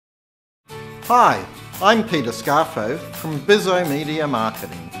Hi, I'm Peter Scarfo from Bizomedia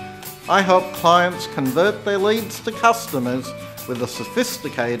Marketing. I help clients convert their leads to customers with a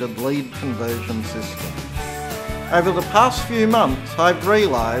sophisticated lead conversion system. Over the past few months, I've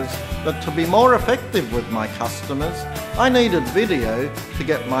realised that to be more effective with my customers, I needed video to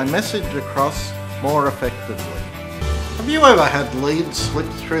get my message across more effectively. Have you ever had leads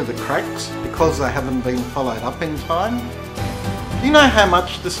slip through the cracks because they haven't been followed up in time? Do you know how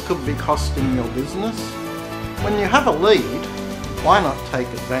much this could be costing your business? When you have a lead, why not take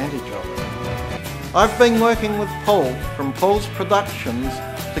advantage of it? I've been working with Paul from Paul's Productions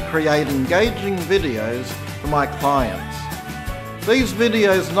to create engaging videos for my clients. These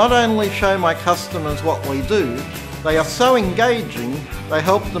videos not only show my customers what we do, they are so engaging they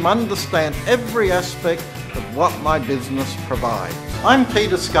help them understand every aspect of what my business provides. I'm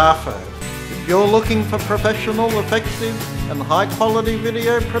Peter Scarfo. If you're looking for professional, effective and high quality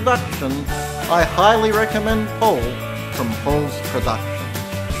video production, I highly recommend Paul from Paul's Productions.